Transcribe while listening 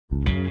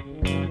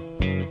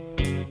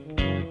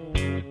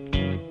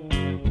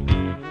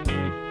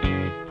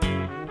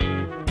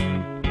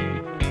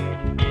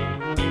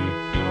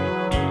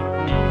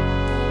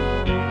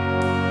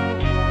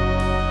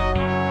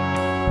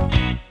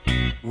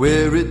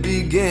Where it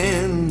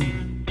began,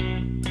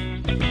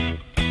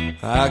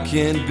 I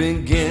can't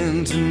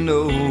begin to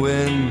know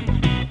when,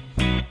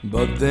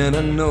 but then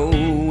I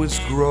know it's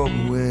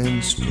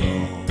growing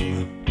strong.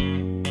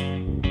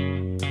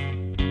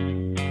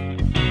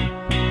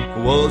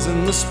 Was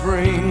in the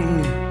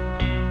spring,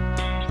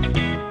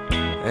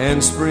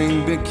 and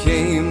spring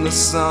became the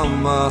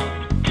summer.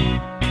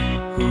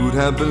 Who'd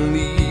have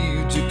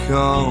believed you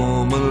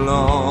come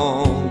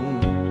along?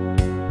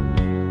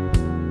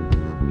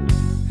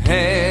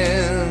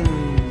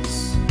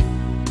 Hands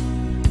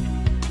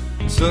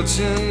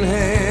touching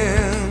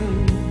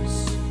hands,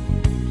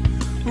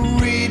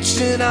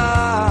 reaching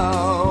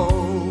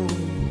out,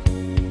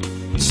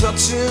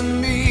 touching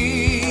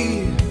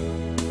me,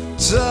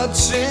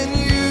 touching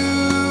you.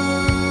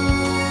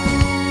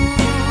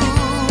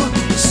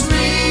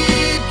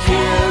 Sweet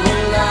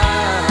Caroline,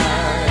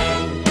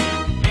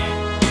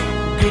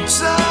 good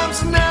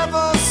times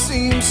never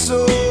seem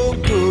so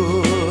good.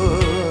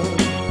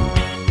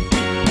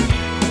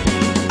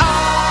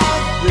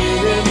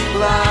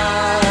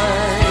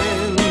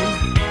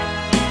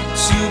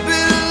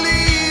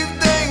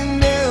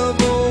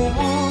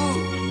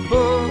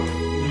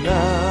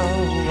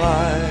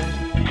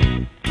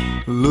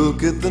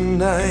 Look at the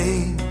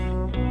night,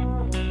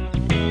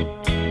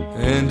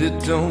 and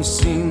it don't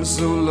seem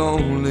so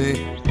lonely.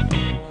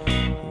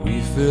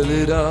 We fill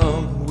it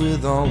up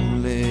with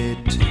only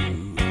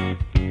two.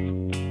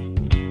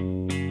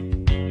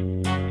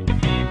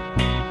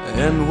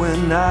 And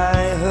when I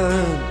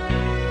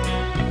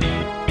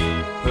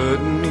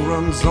hurting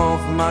runs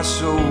off my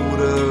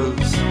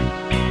shoulders,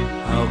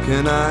 how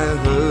can I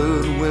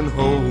hurt when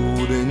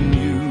holding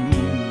you?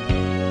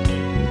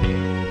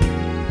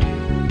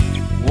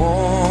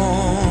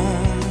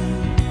 Warm,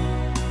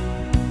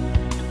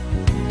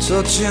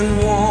 touching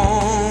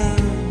warm,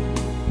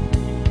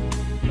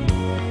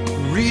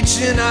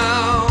 reaching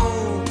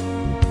out,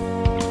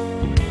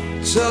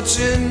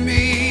 touching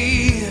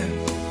me,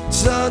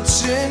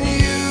 touching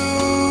you.